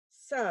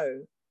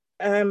So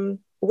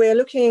we're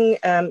looking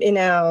in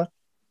our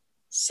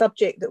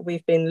subject that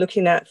we've been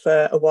looking at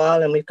for a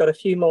while, and we've got a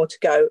few more to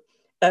go,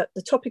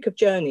 the topic of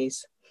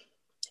journeys.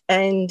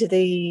 And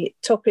the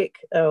topic,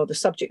 or the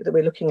subject that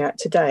we're looking at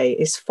today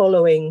is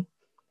following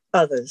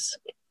others.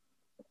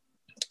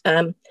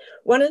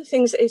 One of the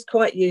things that is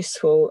quite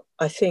useful,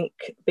 I think,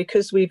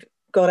 because we've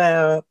got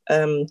our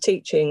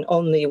teaching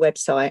on the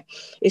website,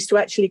 is to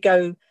actually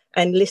go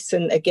and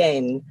listen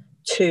again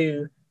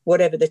to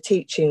whatever the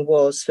teaching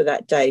was for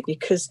that day,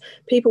 because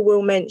people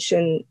will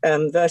mention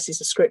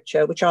verses of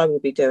scripture, which I will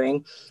be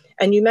doing,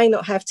 and you may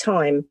not have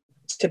time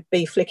to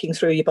be flicking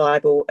through your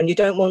Bible, and you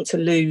don't want to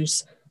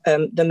lose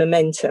the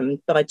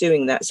momentum by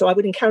doing that. So I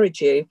would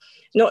encourage you,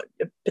 not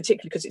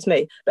particularly because it's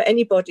me, but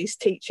anybody's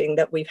teaching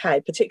that we've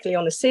had, particularly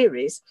on a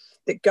series,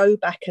 that go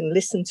back and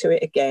listen to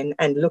it again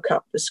and look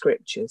up the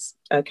scriptures.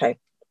 Okay.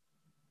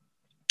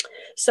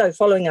 So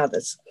following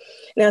others.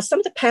 Now, some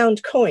of the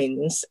pound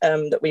coins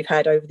that we've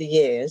had over the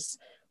years,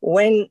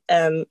 when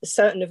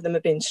certain of them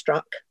have been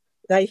struck,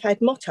 they've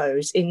had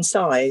mottos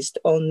incised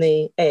on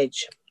the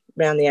edge,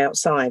 around the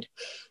outside.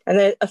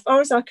 And as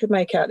far as I could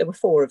make out, there were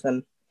 4 of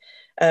them.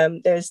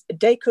 There's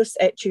Decus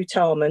et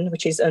Tamen,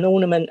 which is an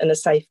ornament and a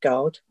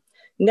safeguard.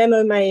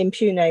 Nemo me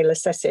impune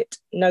lacessit,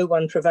 no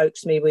one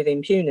provokes me with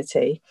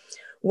impunity.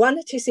 One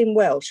that is in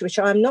Welsh, which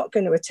I'm not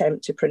going to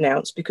attempt to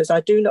pronounce because I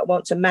do not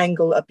want to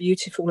mangle a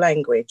beautiful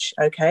language,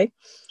 okay?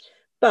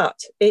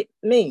 But it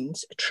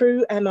means,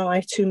 true am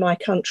I to my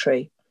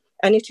country,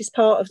 and it is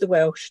part of the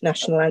Welsh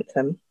national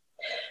anthem.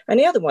 And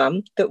the other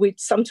one that we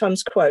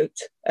sometimes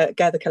quote at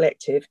Gather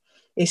Collective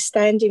is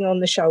standing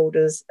on the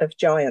shoulders of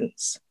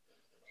giants.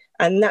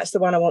 And that's the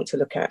one I want to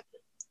look at.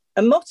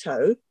 A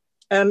motto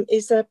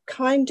is a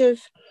kind of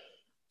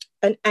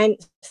an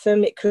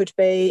anthem. It could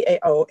be,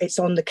 or it's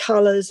on the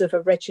colours of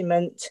a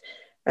regiment.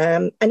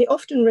 And it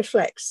often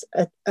reflects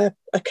a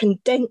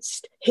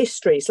condensed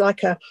history. It's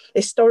like a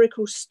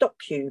historical stock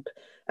cube,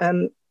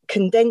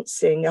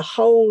 condensing a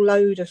whole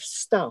load of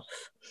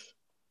stuff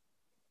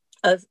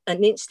of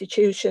an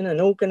institution,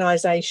 an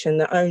organisation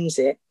that owns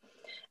it.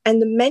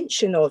 And the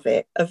mention of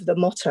it, of the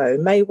motto,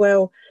 may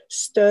well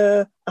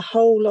stir a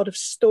whole lot of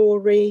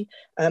story,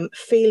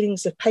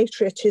 feelings of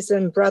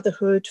patriotism,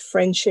 brotherhood,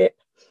 friendship.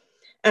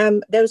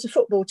 There was a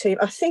football team,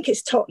 I think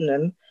it's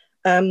Tottenham,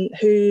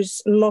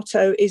 whose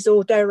motto is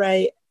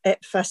Ordere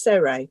et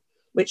facere,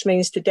 which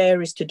means to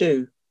dare is to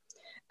do.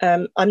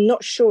 I'm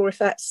not sure if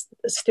that's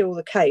still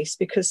the case,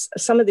 because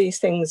some of these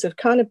things have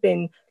kind of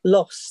been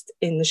lost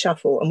in the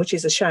shuffle, and which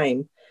is a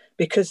shame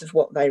because of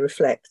what they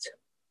reflect.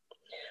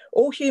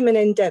 All human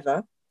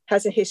endeavour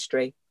has a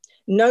history.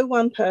 No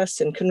one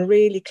person can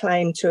really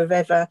claim to have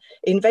ever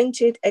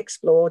invented,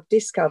 explored,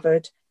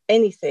 discovered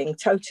anything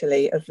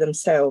totally of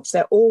themselves.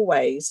 They're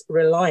always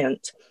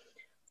reliant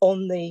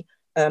on they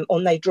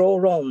draw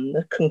on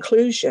the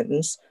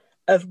conclusions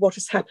of what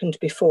has happened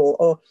before,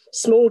 or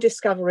small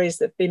discoveries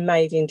that have been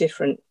made in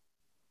different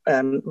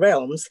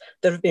realms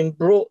that have been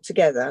brought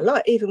together,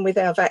 like even with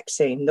our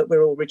vaccine that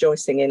we're all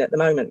rejoicing in at the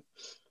moment.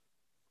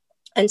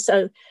 And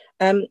so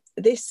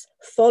this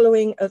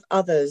following of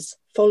others,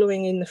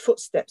 following in the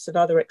footsteps of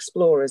other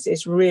explorers,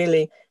 is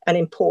really an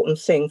important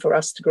thing for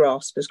us to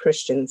grasp as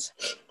Christians.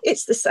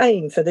 It's the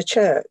same for the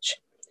church.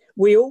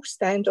 We all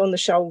stand on the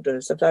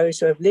shoulders of those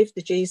who have lived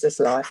the Jesus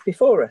life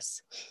before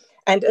us.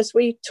 And as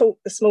we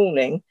talked this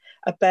morning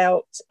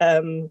about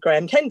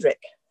Graham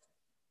Kendrick,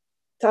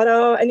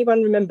 ta-da,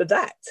 anyone remember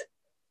that?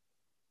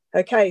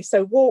 Okay,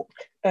 so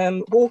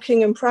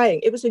walking and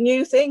praying. It was a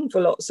new thing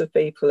for lots of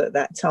people at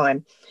that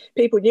time.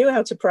 People knew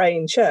how to pray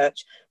in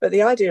church, but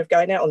the idea of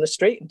going out on the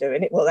street and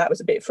doing it, well, that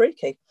was a bit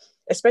freaky,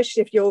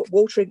 especially if you're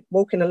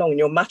walking along and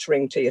you're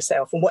muttering to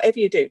yourself. And whatever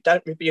you do,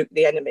 don't rebuke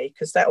the enemy,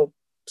 because that'll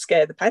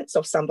scare the pants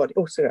off somebody.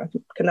 Oh, sorry,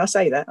 can I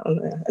say that?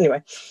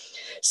 Anyway,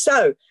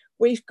 so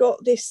we've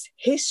got this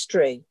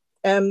history.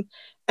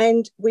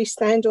 And we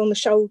stand on the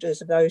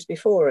shoulders of those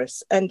before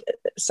us. And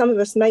some of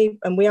us may,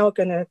 and we are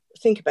going to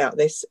think about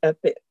this a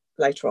bit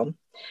later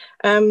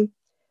on.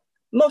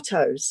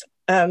 Mottos,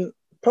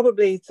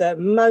 probably the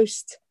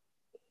most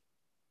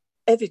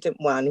evident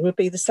one would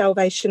be the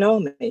Salvation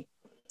Army.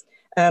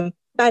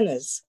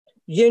 Banners,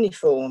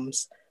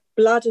 uniforms,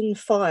 blood and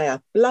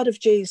fire, blood of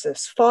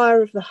Jesus,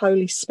 fire of the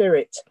Holy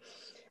Spirit.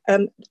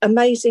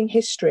 Amazing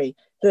history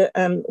that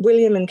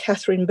William and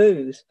Catherine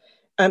Booth,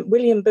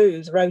 William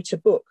Booth wrote a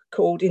book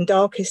called In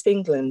Darkest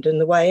England and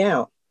the Way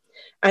Out.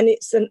 And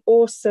it's an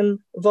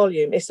awesome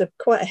volume. It's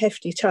quite a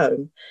hefty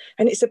tome.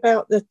 And it's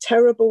about the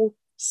terrible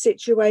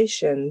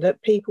situation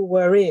that people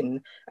were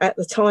in at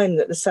the time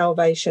that the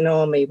Salvation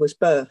Army was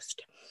birthed.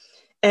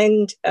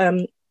 And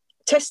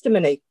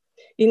testimony,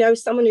 you know,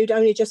 someone who'd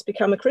only just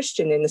become a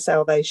Christian in the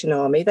Salvation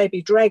Army, they'd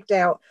be dragged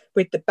out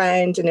with the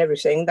band and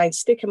everything. They'd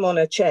stick them on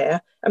a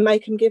chair and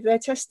make them give their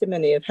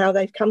testimony of how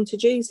they've come to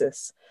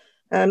Jesus.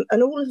 And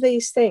all of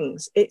these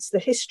things, it's the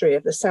history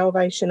of the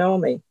Salvation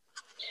Army.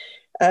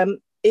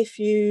 If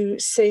you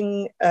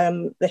sing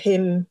the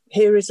hymn,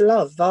 Here is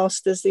Love,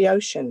 Vast as the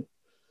Ocean,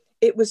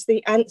 It was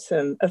the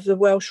anthem of the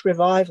Welsh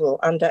revival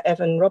under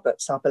Evan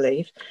Roberts, I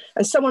believe.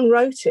 And someone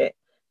wrote it.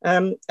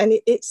 And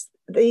it's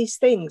these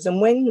things.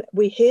 And when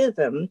we hear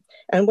them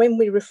and when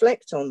we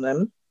reflect on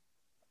them,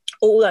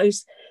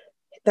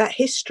 that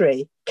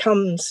history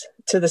comes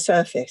to the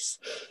surface.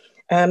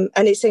 And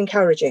it's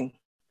encouraging.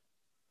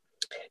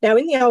 Now,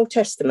 in the Old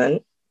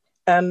Testament,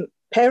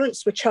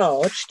 parents were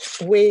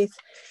charged with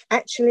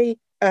actually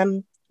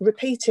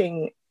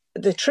repeating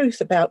the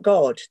truth about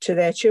God to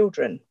their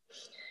children.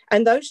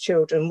 And those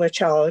children were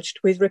charged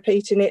with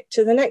repeating it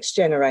to the next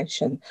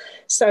generation.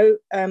 So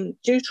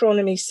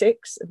Deuteronomy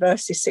 6,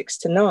 verses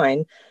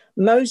 6-9,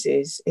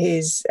 Moses,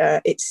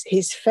 it's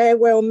his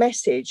farewell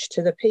message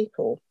to the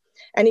people.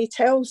 And he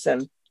tells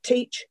them,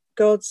 teach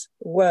God's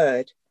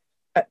word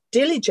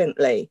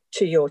diligently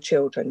to your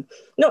children.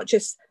 Not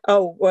just,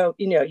 oh, well,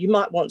 you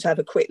might want to have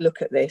a quick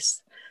look at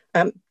this.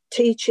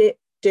 Teach it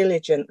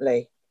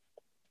diligently.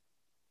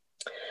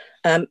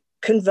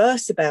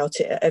 Converse about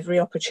it at every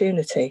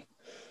opportunity.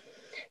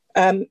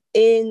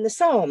 In the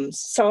Psalms,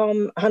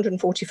 Psalm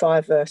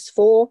 145, verse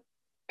 4,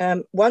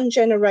 one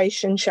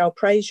generation shall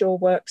praise your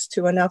works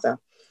to another.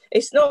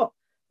 It's not,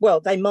 well,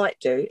 they might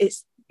do,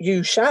 it's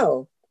you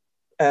shall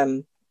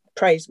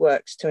praise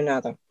works to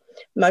another.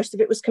 Most of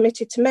it was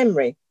committed to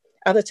memory.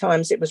 Other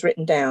times it was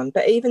written down.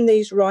 But even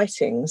these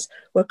writings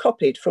were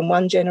copied from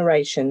one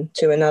generation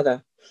to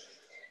another.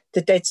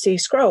 The Dead Sea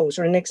Scrolls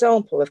are an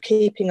example of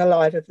keeping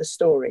alive of the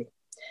story.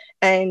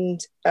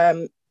 And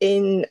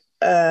in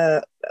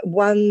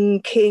 1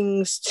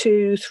 Kings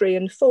 2, 3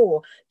 and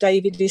 4,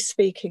 David is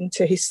speaking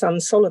to his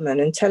son Solomon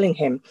and telling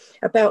him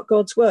about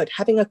God's word,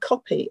 having a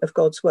copy of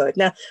God's word.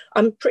 Now,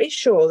 I'm pretty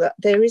sure that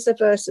there is a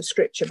verse of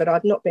scripture, but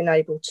I've not been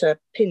able to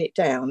pin it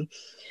down,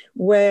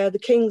 where the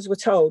kings were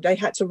told they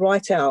had to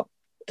write out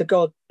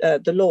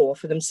the law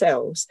for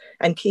themselves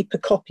and keep a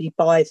copy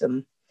by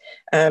them.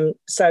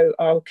 So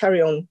I'll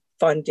carry on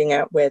finding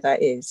out where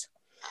that is.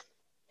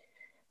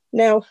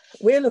 Now,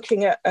 we're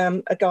looking at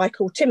a guy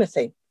called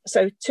Timothy.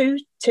 So 2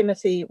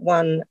 Timothy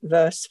 1,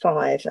 verse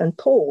 5, and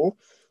Paul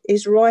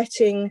is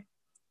writing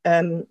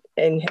in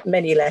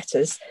many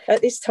letters.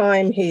 At this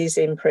time, he's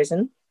in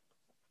prison.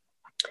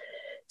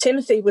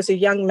 Timothy was a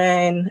young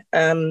man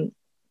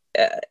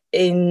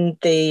in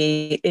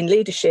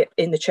leadership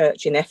in the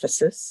church in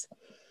Ephesus.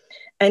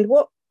 And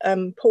what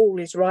Paul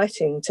is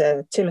writing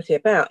to Timothy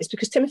about is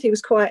because Timothy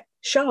was quite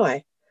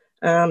shy.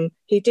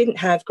 He didn't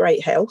have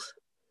great health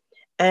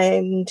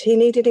and he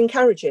needed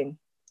encouraging.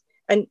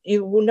 And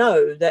you will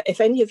know that if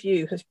any of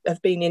you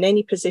have been in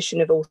any position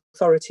of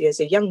authority as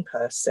a young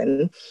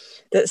person,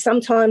 that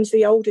sometimes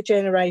the older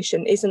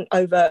generation isn't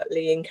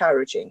overtly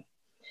encouraging.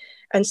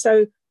 And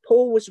so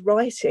Paul was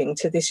writing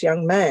to this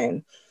young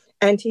man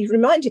and he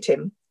reminded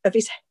him of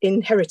his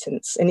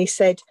inheritance. And he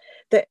said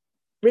that,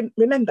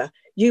 remember,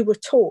 you were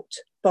taught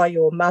by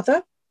your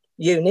mother,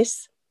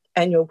 Eunice,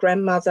 and your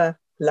grandmother,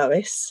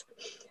 Lois,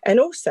 and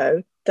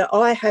also that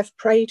I have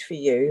prayed for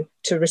you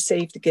to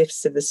receive the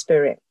gifts of the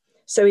Spirit.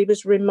 So he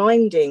was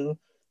reminding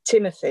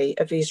Timothy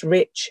of his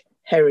rich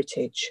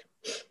heritage.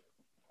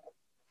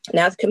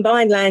 Now, the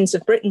combined lands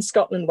of Britain,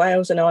 Scotland,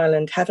 Wales, and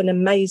Ireland have an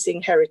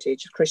amazing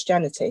heritage of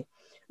Christianity.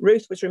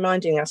 Ruth was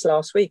reminding us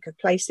last week of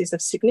places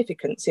of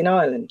significance in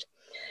Ireland.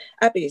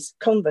 Abbeys,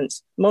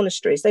 convents,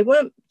 monasteries, they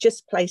weren't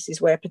just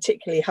places where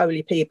particularly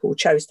holy people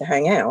chose to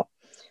hang out.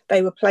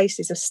 They were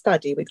places of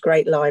study with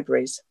great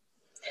libraries.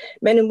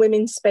 Men and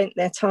women spent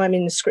their time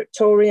in the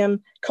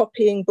scriptorium,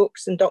 copying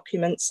books and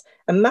documents,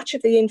 and much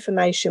of the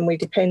information we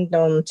depend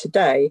on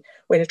today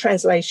when a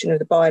translation of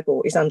the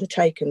Bible is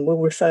undertaken will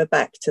refer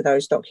back to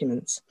those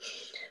documents.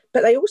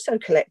 But they also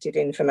collected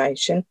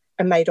information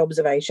and made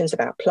observations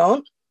about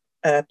plant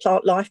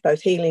life,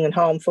 both healing and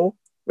harmful,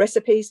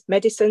 recipes,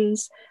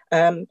 medicines,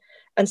 and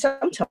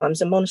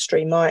sometimes a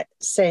monastery might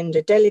send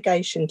a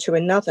delegation to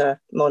another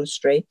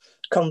monastery,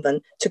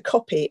 convent, to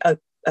copy a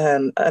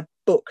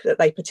book that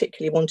they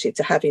particularly wanted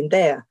to have in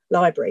their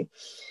library.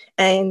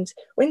 And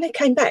when they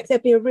came back,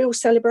 there'd be a real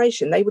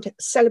celebration. They would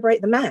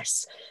celebrate the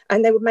Mass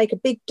and they would make a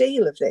big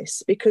deal of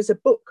this because a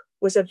book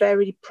was a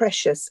very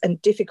precious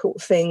and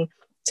difficult thing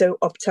to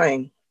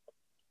obtain.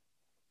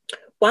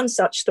 One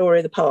such story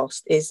of the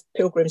past is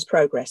Pilgrim's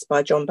Progress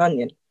by John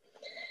Bunyan.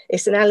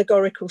 It's an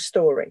allegorical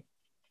story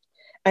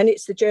and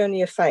it's the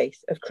journey of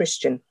faith of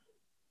Christian.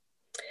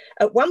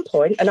 At one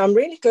point, and I'm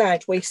really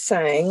glad we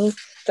sang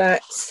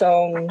that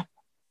song,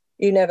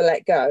 You Never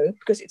Let Go,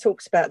 because it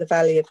talks about the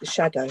valley of the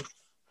shadow.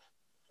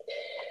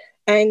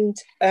 And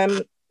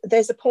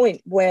there's a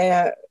point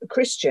where a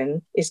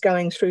Christian is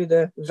going through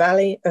the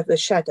valley of the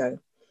shadow.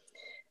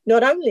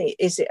 Not only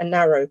is it a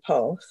narrow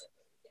path,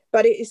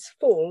 but it is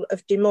full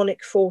of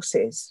demonic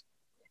forces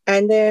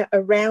and they're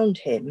around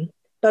him.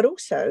 But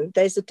also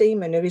there's a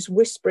demon who is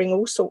whispering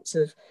all sorts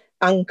of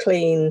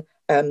unclean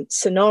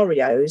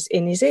scenarios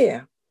in his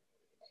ear.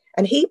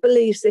 And he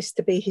believes this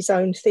to be his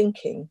own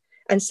thinking.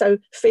 And so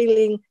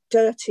feeling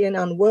dirty and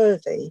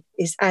unworthy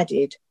is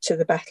added to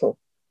the battle.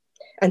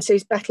 And so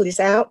his battle is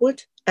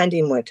outward and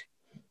inward.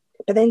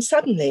 But then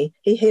suddenly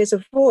he hears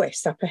a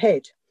voice up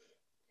ahead.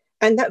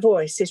 And that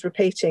voice is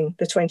repeating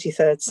the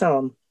 23rd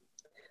Psalm.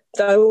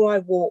 Though I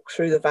walk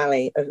through the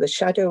valley of the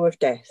shadow of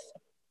death,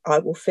 I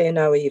will fear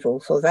no evil,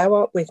 for thou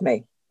art with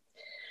me.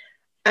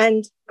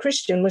 And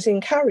Christian was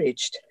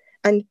encouraged.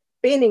 And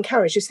being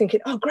encouraged is thinking,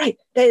 oh, great,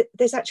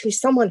 there's actually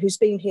someone who's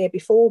been here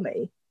before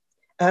me,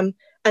 and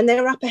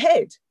they're up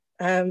ahead.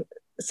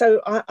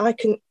 So I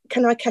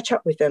can I catch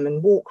up with them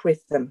and walk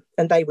with them,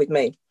 and they with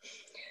me.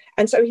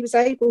 And so he was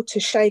able to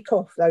shake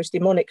off those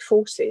demonic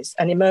forces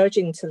and emerge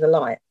into the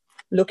light,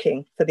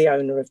 looking for the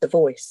owner of the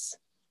voice.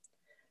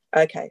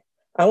 Okay,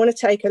 I want to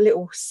take a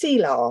little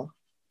Selah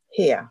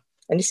here.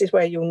 And this is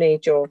where you'll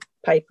need your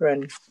paper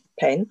and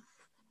pen.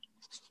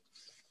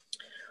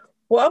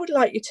 What I would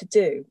like you to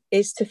do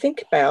is to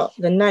think about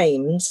the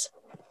names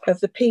of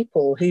the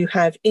people who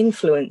have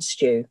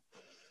influenced you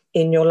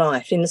in your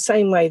life, in the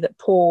same way that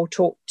Paul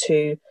talked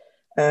to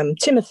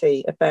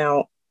Timothy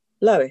about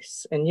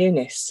Lois and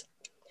Eunice.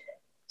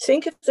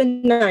 Think of the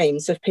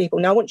names of people.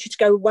 Now, I want you to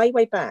go way,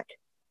 way back.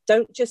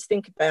 Don't just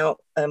think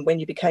about when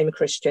you became a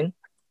Christian,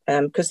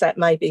 because that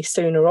may be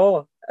sooner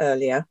or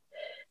earlier.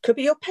 Could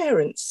be your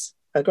parents,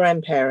 a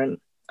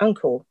grandparent,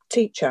 uncle,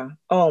 teacher,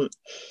 aunt.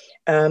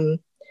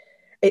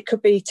 It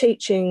could be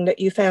teaching that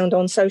you found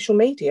on social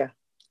media.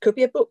 Could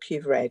be a book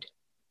you've read.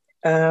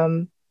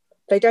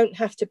 They don't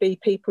have to be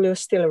people who are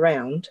still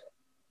around.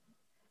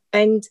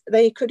 And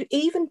they could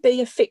even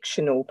be a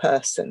fictional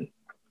person.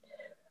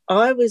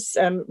 I was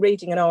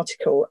reading an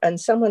article, and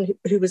someone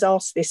who was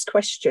asked this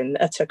question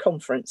at a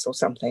conference or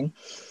something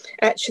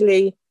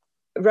actually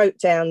wrote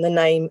down the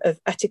name of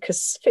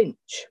Atticus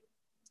Finch.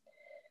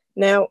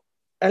 Now,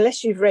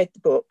 unless you've read the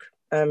book,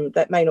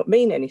 that may not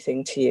mean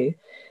anything to you,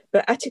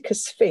 but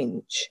Atticus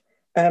Finch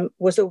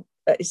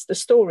is the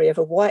story of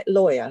a white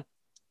lawyer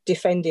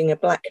defending a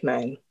black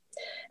man.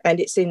 And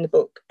it's in the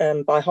book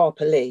by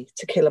Harper Lee,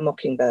 To Kill a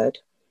Mockingbird.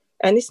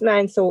 And this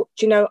man thought,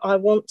 I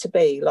want to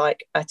be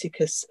like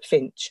Atticus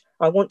Finch.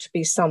 I want to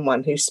be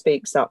someone who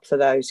speaks up for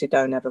those who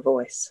don't have a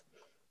voice.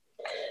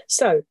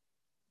 So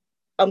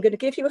I'm going to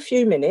give you a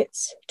few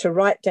minutes to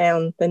write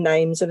down the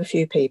names of a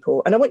few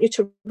people. And I want you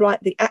to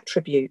write the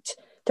attribute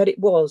that it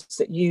was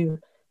that you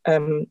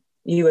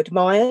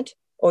admired,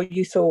 or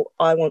you thought,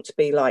 I want to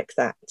be like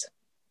that.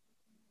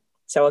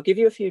 So I'll give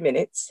you a few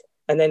minutes,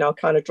 and then I'll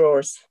kind of draw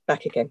us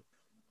back again.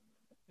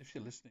 If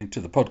you're listening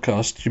to the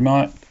podcast, you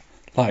might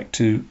like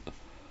to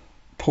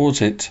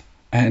pause it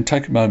and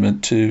take a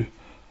moment to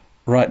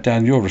write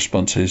down your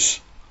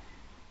responses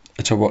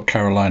to what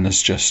Caroline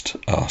has just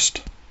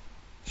asked.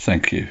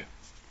 Thank you.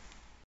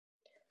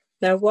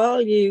 Now,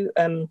 while you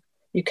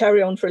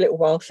carry on for a little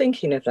while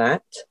thinking of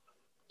that,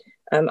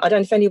 I don't know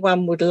if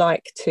anyone would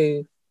like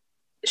to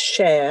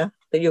share,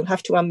 that you'll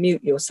have to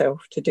unmute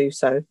yourself to do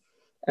so,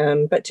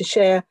 but to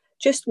share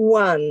just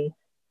one.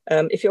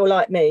 If you're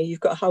like me, you've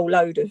got a whole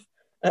load of,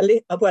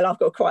 I've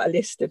got quite a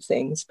list of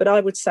things, but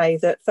I would say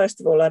that, first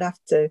of all, I'd have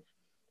to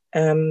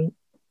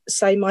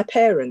say my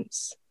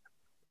parents,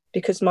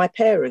 because my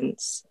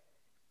parents,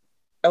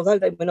 although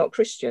they were not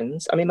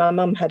Christians, I mean, my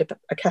mum had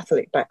a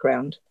Catholic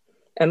background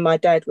and my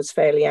dad was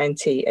fairly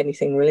anti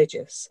anything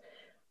religious,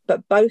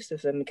 but both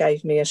of them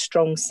gave me a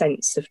strong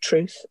sense of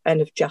truth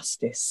and of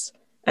justice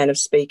and of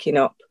speaking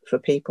up for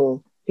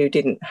people who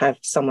didn't have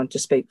someone to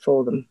speak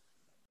for them.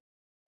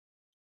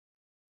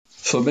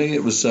 For me,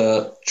 it was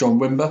John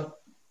Wimber,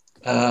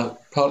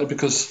 partly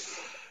because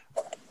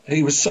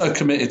he was so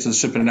committed to the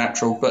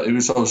supernatural, but he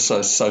was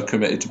also so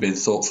committed to being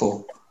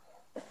thoughtful.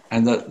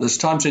 And that there's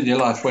times in your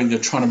life when you're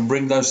trying to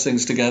bring those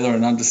things together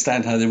and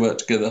understand how they work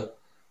together.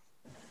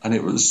 And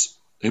it was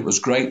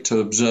great to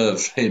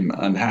observe him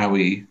and how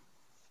he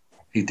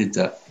did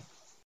that.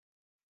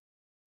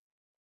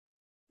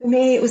 For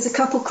me, it was a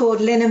couple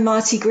called Lynn and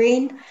Marty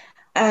Green,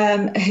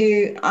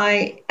 who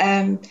I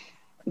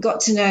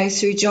got to know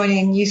through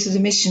joining Youth of the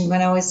Mission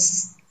when I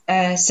was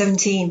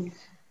 17,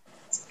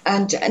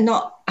 and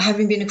not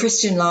having been a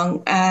Christian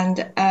long.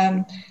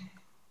 And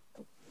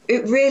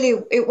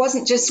it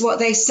wasn't just what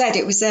they said,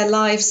 it was their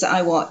lives that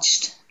I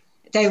watched.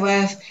 They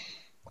were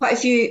quite a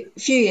few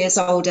years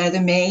older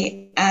than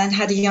me and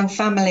had a young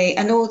family,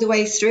 and all the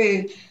way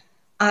through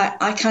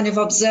I kind of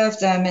observed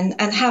them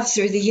and have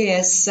through the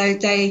years. So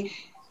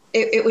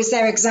it was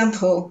their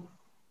example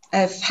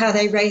of how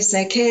they raised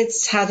their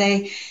kids, how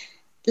they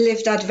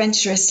lived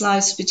adventurous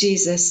lives for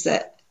Jesus,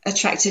 that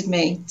attracted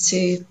me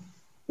to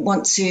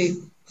want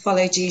to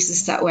follow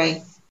Jesus that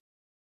way.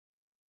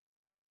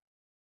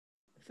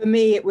 For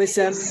me, it was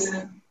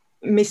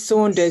Miss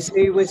Saunders,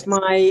 who was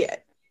my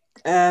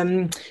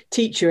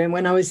teacher, and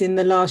when I was in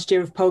the last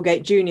year of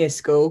Polegate Junior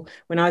School,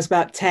 when I was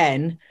about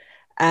 10,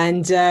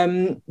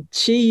 and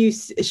she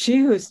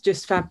was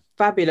just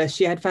fabulous.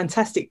 She had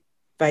fantastic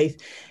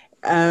faith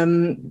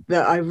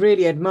that I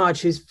really admired.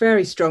 She was a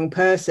very strong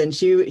person.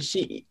 She was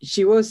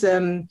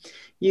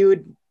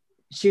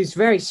she was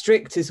very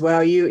strict as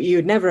well. You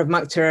would never have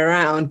mucked her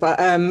around, but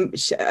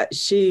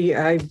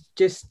I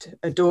just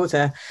adored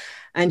her.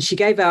 And she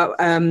gave out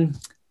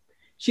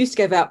she used to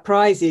give out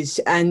prizes,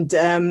 and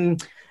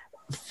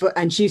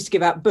she used to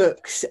give out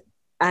books.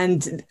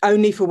 and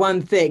only for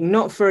one thing,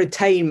 not for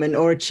attainment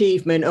or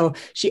achievement, or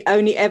she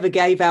only ever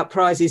gave out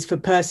prizes for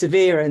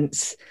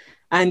perseverance.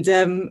 And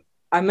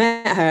I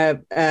met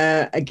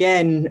her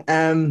again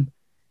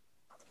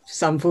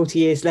some 40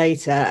 years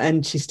later,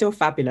 and she's still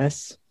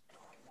fabulous.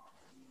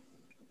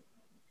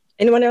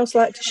 Anyone else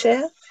like to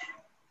share?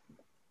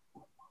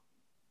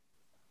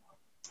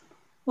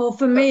 Well,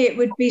 for me, it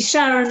would be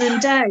Sharon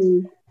and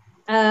Dave,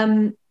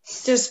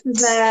 just for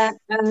their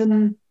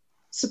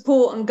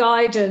support and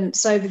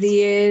guidance over the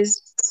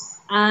years,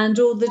 and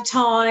all the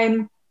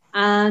time,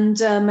 and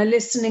a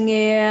listening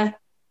ear.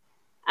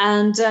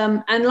 And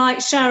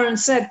like Sharon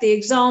said, the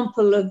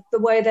example of the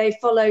way they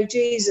follow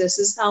Jesus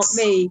has helped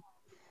me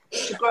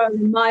to grow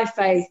in my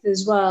faith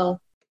as well.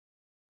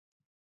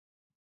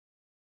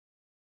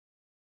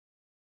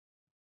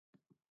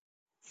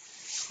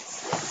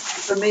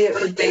 For me, it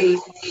would be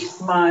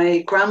my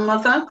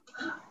grandmother.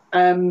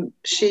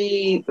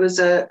 She was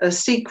a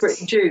secret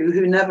Jew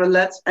who never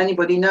let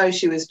anybody know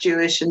she was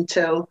Jewish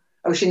until,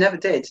 she never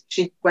did.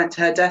 She went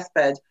to her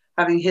deathbed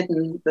having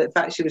hidden the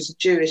fact she was a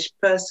Jewish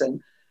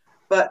person.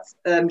 But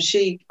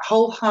she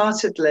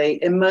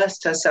wholeheartedly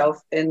immersed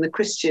herself in the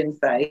Christian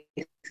faith.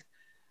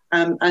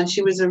 And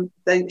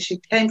she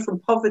came from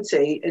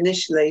poverty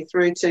initially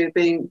through to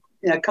being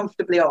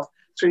comfortably off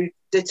through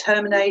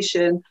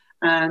determination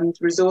and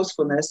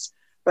resourcefulness.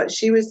 But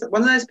she was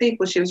one of those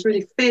people, she was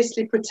really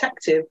fiercely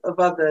protective of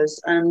others,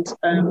 and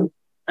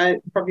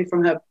probably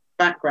from her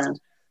background.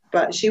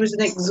 But she was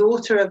an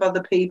exhorter of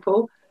other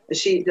people.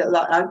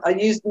 I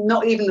used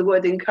not even the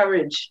word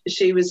encourage.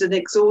 She was an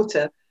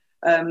exhorter.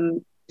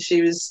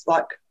 She was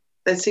like,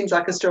 it seems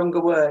like a stronger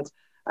word.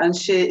 And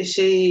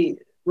she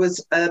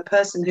was a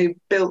person who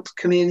built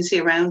community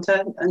around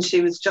her, and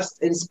she was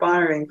just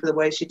inspiring for the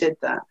way she did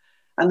that.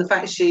 And the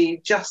fact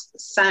she just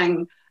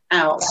sang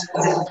out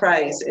in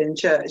praise in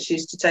church. She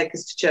used to take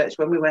us to church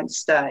when we went to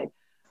stay,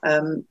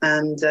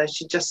 and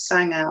she just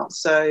sang out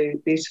so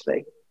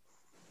beautifully.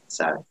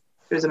 So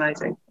it was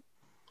amazing.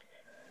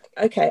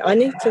 Okay, I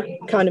need to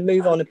kind of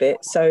move on a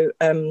bit. So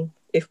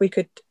if we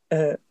could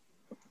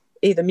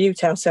either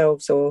mute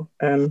ourselves or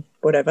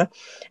whatever.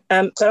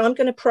 But I'm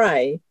going to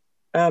pray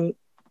and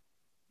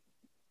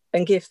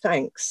give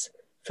thanks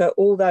for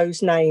all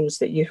those names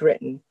that you've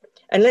written.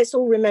 And let's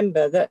all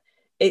remember that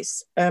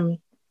it's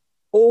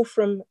all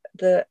from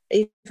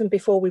even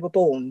before we were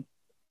born,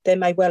 there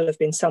may well have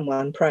been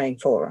someone praying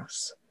for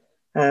us.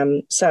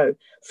 So,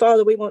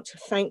 Father, we want to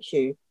thank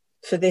you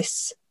for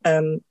this.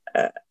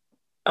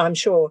 I'm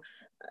sure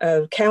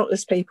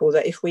countless people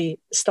that if we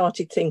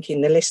started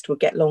thinking, the list would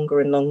get longer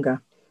and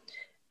longer.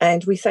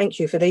 And we thank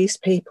you for these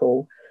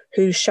people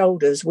whose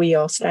shoulders we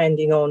are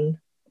standing on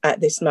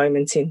at this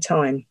moment in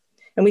time.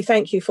 And we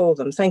thank you for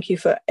them. Thank you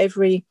for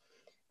every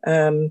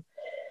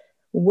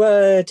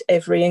word,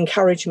 every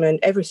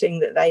encouragement, everything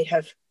that they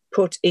have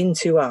put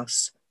into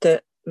us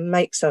that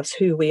makes us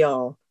who we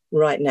are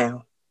right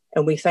now.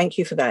 And we thank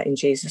you for that in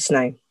Jesus'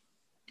 name.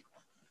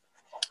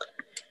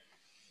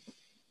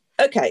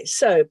 Okay,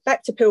 so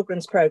back to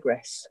Pilgrim's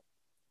Progress.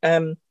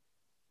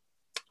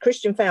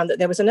 Christian found that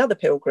there was another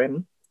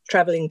pilgrim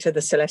travelling to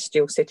the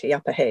celestial city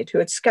up ahead who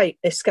had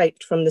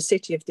escaped from the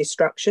city of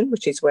destruction,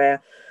 which is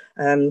where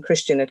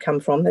Christian had come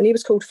from, and he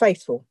was called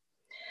Faithful.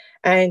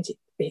 And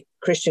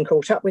Christian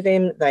caught up with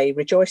him. They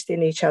rejoiced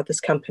in each other's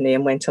company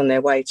and went on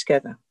their way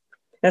together.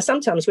 Now,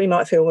 sometimes we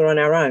might feel we're on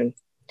our own,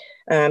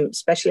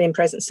 especially in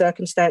present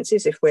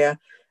circumstances. If we're,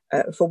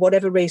 for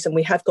whatever reason,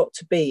 we have got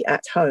to be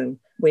at home,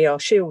 we are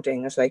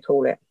shielding, as they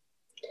call it.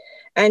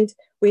 And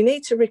we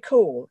need to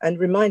recall and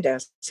remind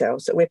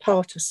ourselves that we're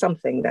part of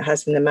something that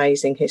has an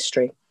amazing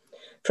history.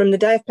 From the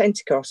day of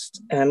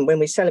Pentecost, when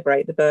we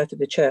celebrate the birth of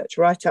the church,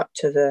 right up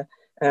to the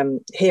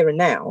here and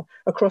now,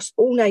 across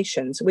all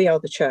nations, we are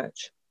the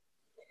church.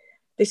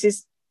 This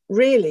is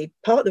really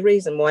part of the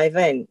reason why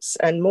events,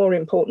 and more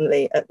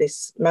importantly at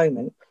this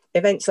moment,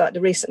 events like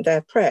the recent Day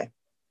of Prayer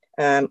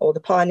or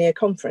the Pioneer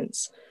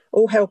Conference,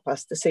 all help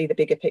us to see the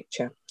bigger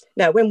picture.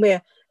 Now, when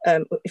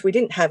if we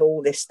didn't have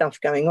all this stuff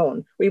going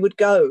on, we would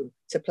go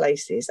to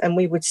places and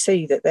we would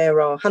see that there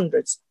are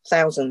hundreds,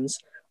 thousands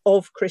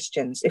of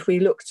Christians. If we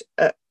looked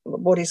at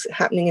what is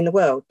happening in the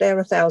world, there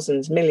are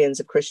thousands, millions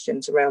of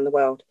Christians around the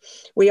world.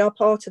 We are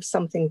part of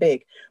something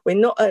big. We're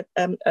not a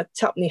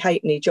tuppenny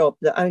halfpenny job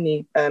that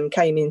only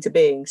came into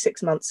being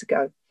 6 months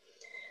ago.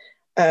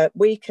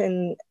 We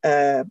can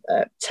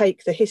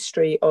take the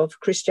history of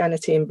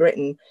Christianity in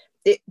Britain.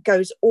 It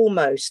goes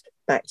almost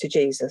back to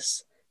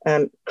Jesus.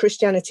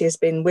 Christianity has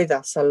been with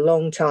us a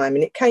long time,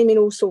 and it came in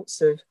all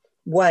sorts of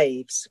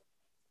waves.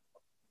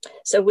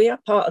 So we are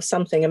part of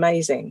something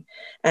amazing,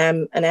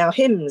 and our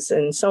hymns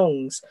and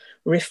songs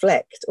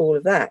reflect all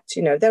of that.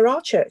 You know, there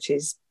are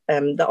churches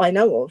that I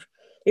know of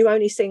who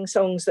only sing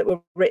songs that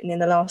were written in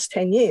the last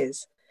 10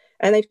 years,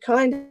 and they've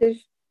kind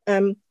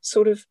of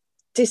sort of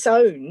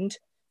disowned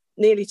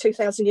nearly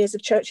 2,000 years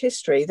of church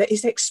history that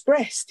is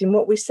expressed in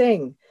what we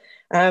sing,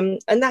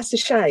 and that's a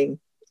shame.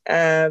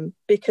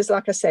 Because,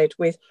 like I said,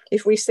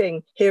 if we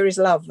sing "Here is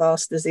Love,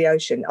 Vast as the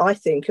Ocean," I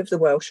think of the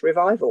Welsh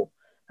revival.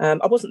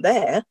 I wasn't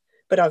there,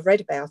 but I've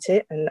read about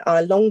it, and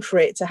I long for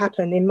it to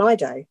happen in my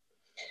day.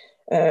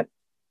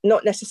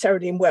 Not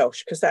necessarily in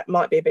Welsh, because that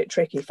might be a bit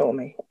tricky for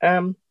me.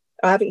 I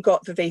haven't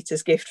got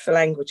Vivita's gift for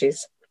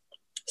languages.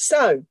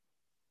 So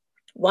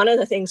one of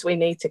the things we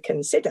need to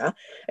consider,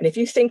 and if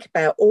you think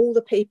about all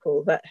the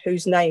people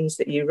whose names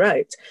that you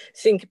wrote,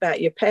 think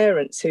about your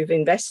parents who've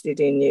invested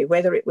in you,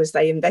 whether it was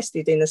they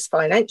invested in us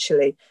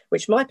financially,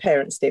 which my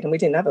parents did, and we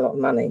didn't have a lot of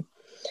money.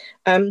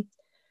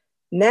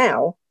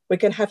 Now we're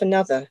going to have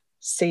another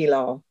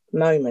Selah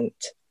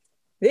moment.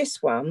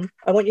 This one,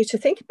 I want you to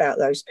think about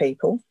those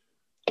people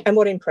and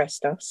what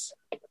impressed us.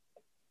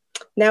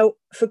 Now,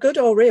 for good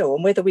or ill,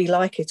 and whether we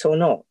like it or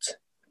not,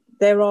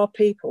 there are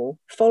people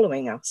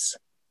following us.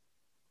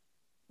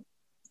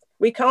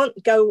 We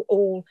can't go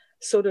all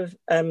sort of,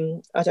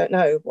 I don't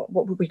know,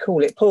 what would we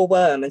call it? Poor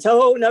worm, and say,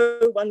 oh,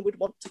 no one would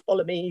want to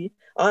follow me.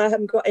 I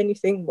haven't got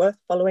anything worth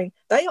following.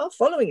 They are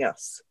following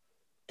us.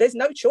 There's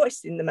no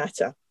choice in the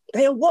matter.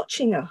 They are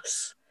watching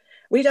us.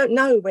 We don't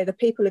know whether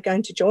people are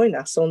going to join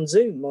us on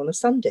Zoom on a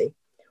Sunday.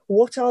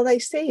 What are they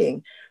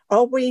seeing?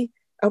 Are we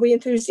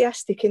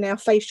enthusiastic in our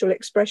facial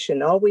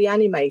expression? Are we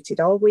animated?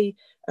 Do we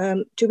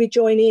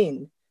join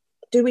in?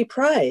 Do we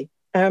pray?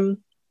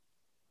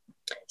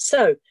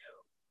 So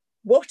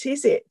what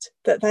is it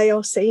that they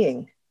are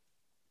seeing?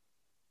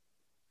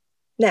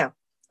 Now,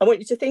 I want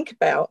you to think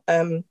about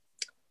the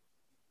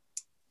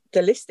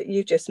list that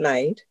you just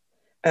made,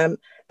 and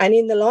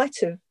in the light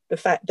of the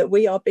fact that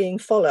we are being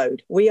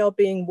followed, we are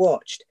being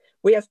watched,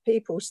 we have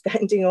people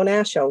standing on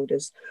our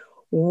shoulders.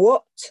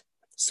 What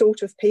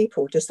sort of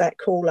people does that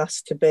call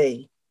us to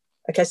be?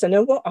 Okay, so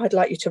now what I'd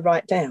like you to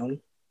write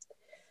down.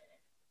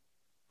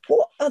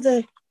 What are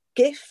the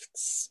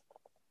gifts,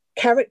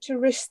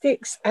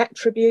 characteristics,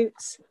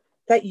 attributes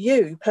that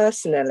you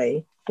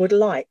personally would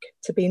like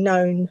to be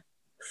known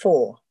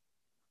for?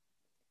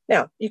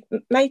 Now, you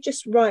may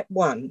just write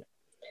one.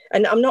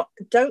 And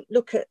don't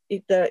look at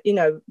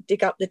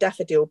dig up the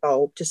daffodil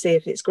bulb to see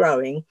if it's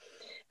growing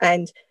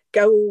and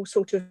go all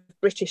sort of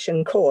British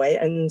and coy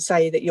and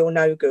say that you're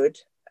no good.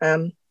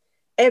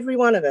 Every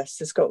one of us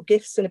has got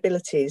gifts and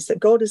abilities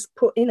that God has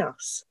put in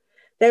us.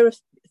 There are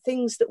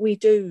things that we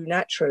do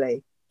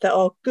naturally that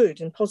are good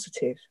and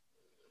positive.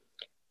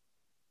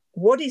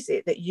 What is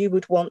it that you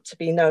would want to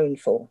be known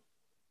for?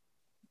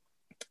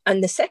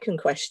 And the second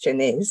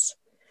question is,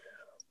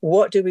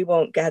 what do we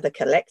want Gather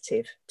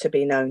Collective to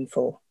be known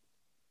for?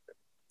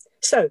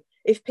 So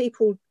if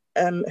people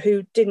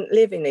who didn't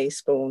live in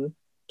Eastbourne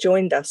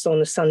joined us on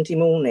a Sunday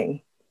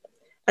morning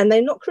and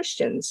they're not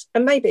Christians,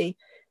 and maybe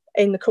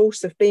in the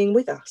course of being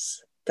with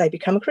us, they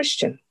become a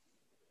Christian.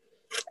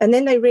 And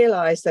then they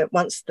realise that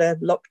once the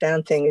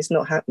lockdown thing is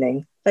not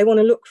happening, they want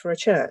to look for a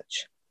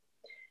church.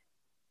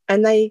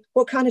 And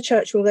what kind of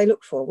church will they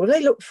look for? Well,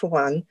 they look for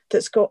one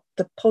that's got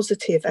the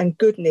positive and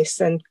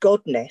goodness and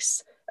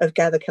godness of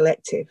Gather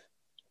Collective.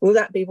 Will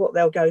that be what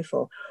they'll go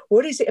for?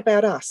 What is it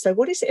about us? So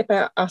what is it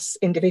about us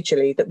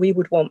individually that we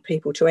would want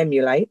people to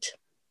emulate?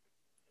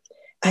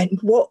 And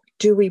what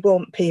do we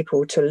want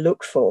people to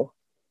look for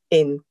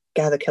in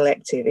Gather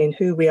Collective, in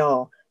who we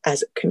are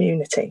as a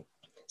community?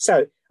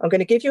 So I'm going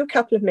to give you a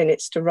couple of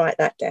minutes to write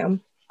that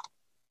down.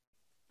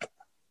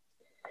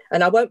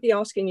 And I won't be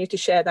asking you to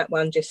share that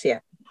one just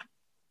yet.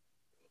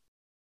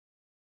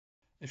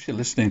 If you're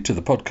listening to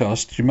the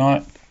podcast, you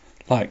might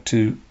like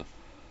to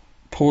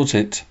pause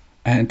it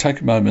and take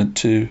a moment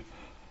to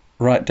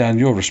write down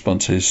your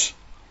responses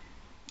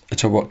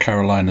to what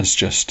Caroline has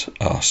just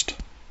asked.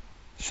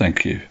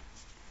 Thank you.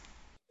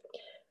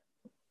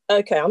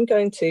 Okay, I'm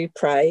going to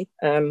pray.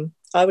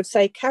 I would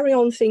say carry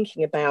on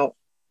thinking about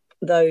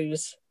the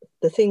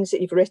things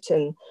that you've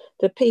written,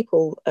 the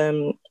people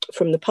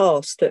from the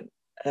past that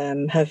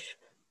have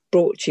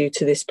brought you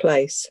to this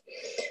place.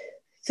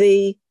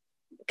 The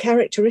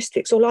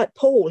characteristics, or like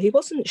Paul, he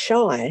wasn't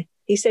shy.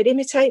 He said,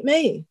 imitate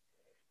me.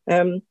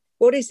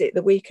 What is it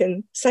that we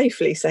can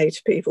safely say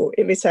to people?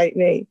 Imitate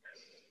me.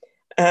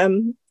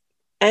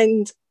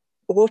 And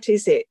what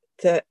is it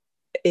that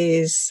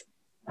is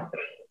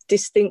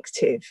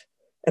distinctive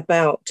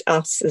about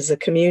us as a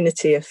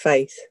community of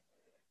faith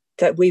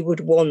that we would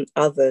want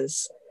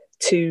others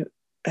to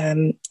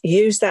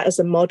use that as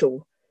a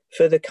model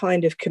for the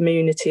kind of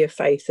community of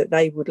faith that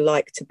they would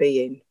like to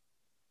be in?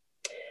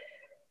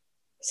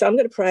 So I'm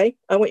going to pray.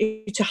 I want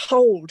you to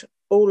hold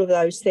all of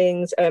those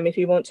things. If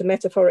you want to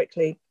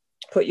metaphorically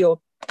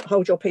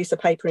hold your piece of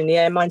paper in the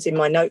air, mine's in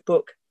my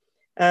notebook.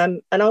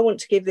 And I want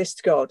to give this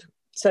to God.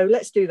 So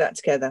let's do that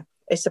together.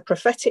 It's a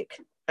prophetic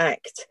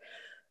act.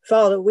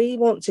 Father, we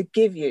want to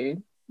give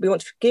you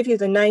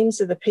the names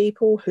of the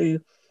people who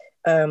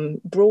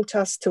brought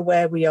us to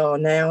where we are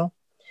now.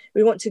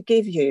 We want to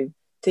give you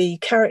the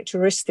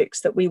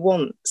characteristics that we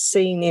want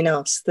seen in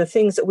us, the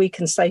things that we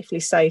can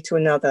safely say to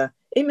another,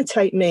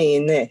 imitate me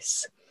in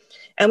this.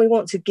 And we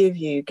want to give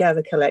you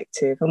Gather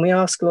Collective. And we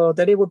ask, Lord,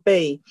 that it would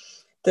be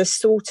the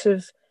sort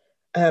of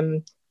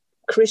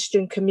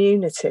Christian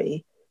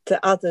community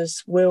that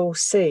others will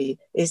see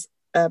is,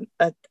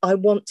 I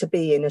want to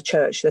be in a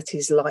church that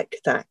is like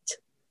that.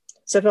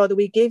 So, Father,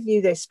 we give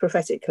you this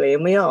prophetically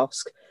and we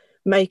ask,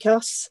 make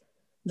us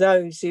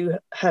those who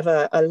have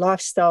a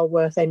lifestyle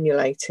worth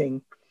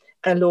emulating.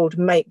 And Lord,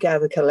 make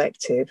Gather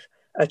Collective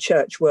a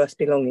church worth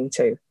belonging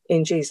to.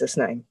 In Jesus'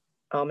 name,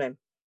 amen.